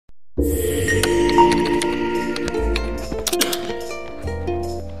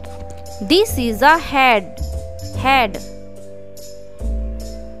This is a head.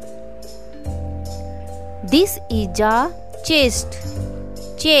 This is a chest.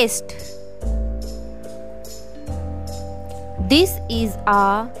 This is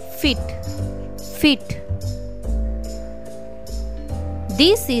a feet.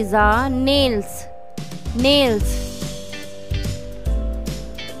 This is a nails.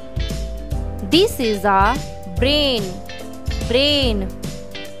 This is a brain.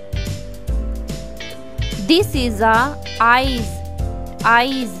 This is a eyes.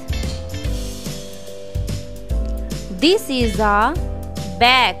 This is a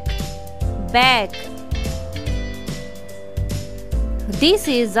back. This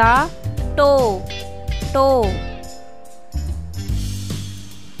is a toe.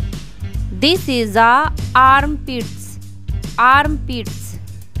 This is a armpits.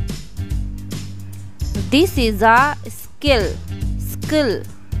 This is a skull.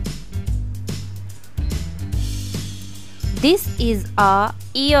 This is a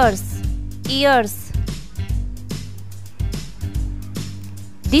ears.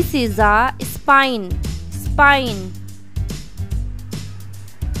 This is a spine.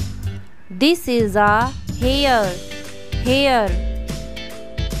 This is a hair.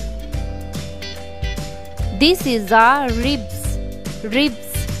 This is a ribs.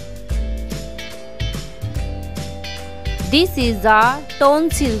 This is a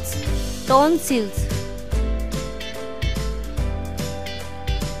tonsils.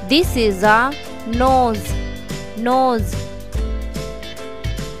 This is a nose.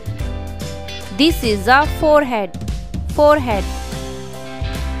 This is a forehead.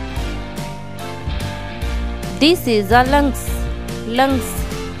 This is a lungs.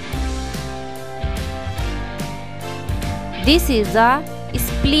 This is a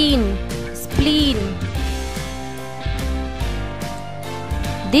spleen.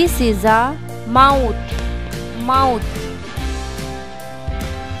 This is a mouth.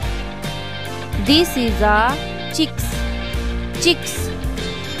 This is a cheeks.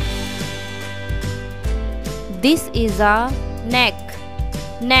 This is a neck.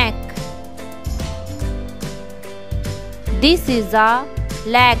 This is a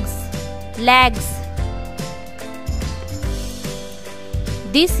legs.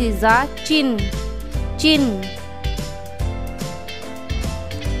 This is a chin.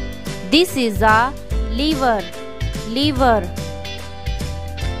 This is a liver.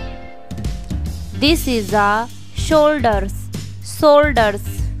 This is a shoulders.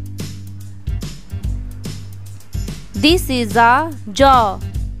 This is a jaw.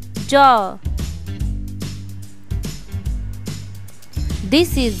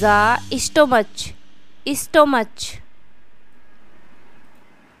 This is a stomach.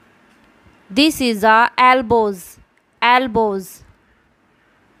 This is a elbows.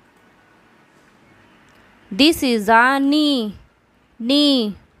 This is a knee.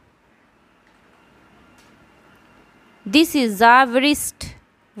 This is a wrist.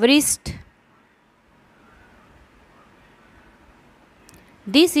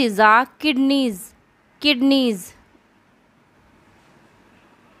 This is a kidneys.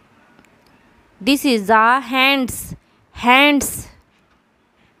 This is a hands.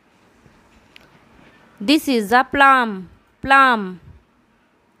 This is a palm.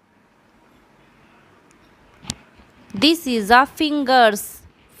 This is a fingers.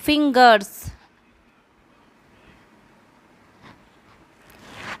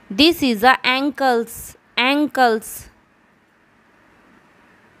 This is a ankles.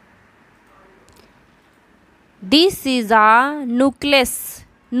 This is a nucleus.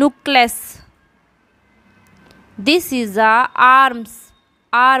 This is a arms.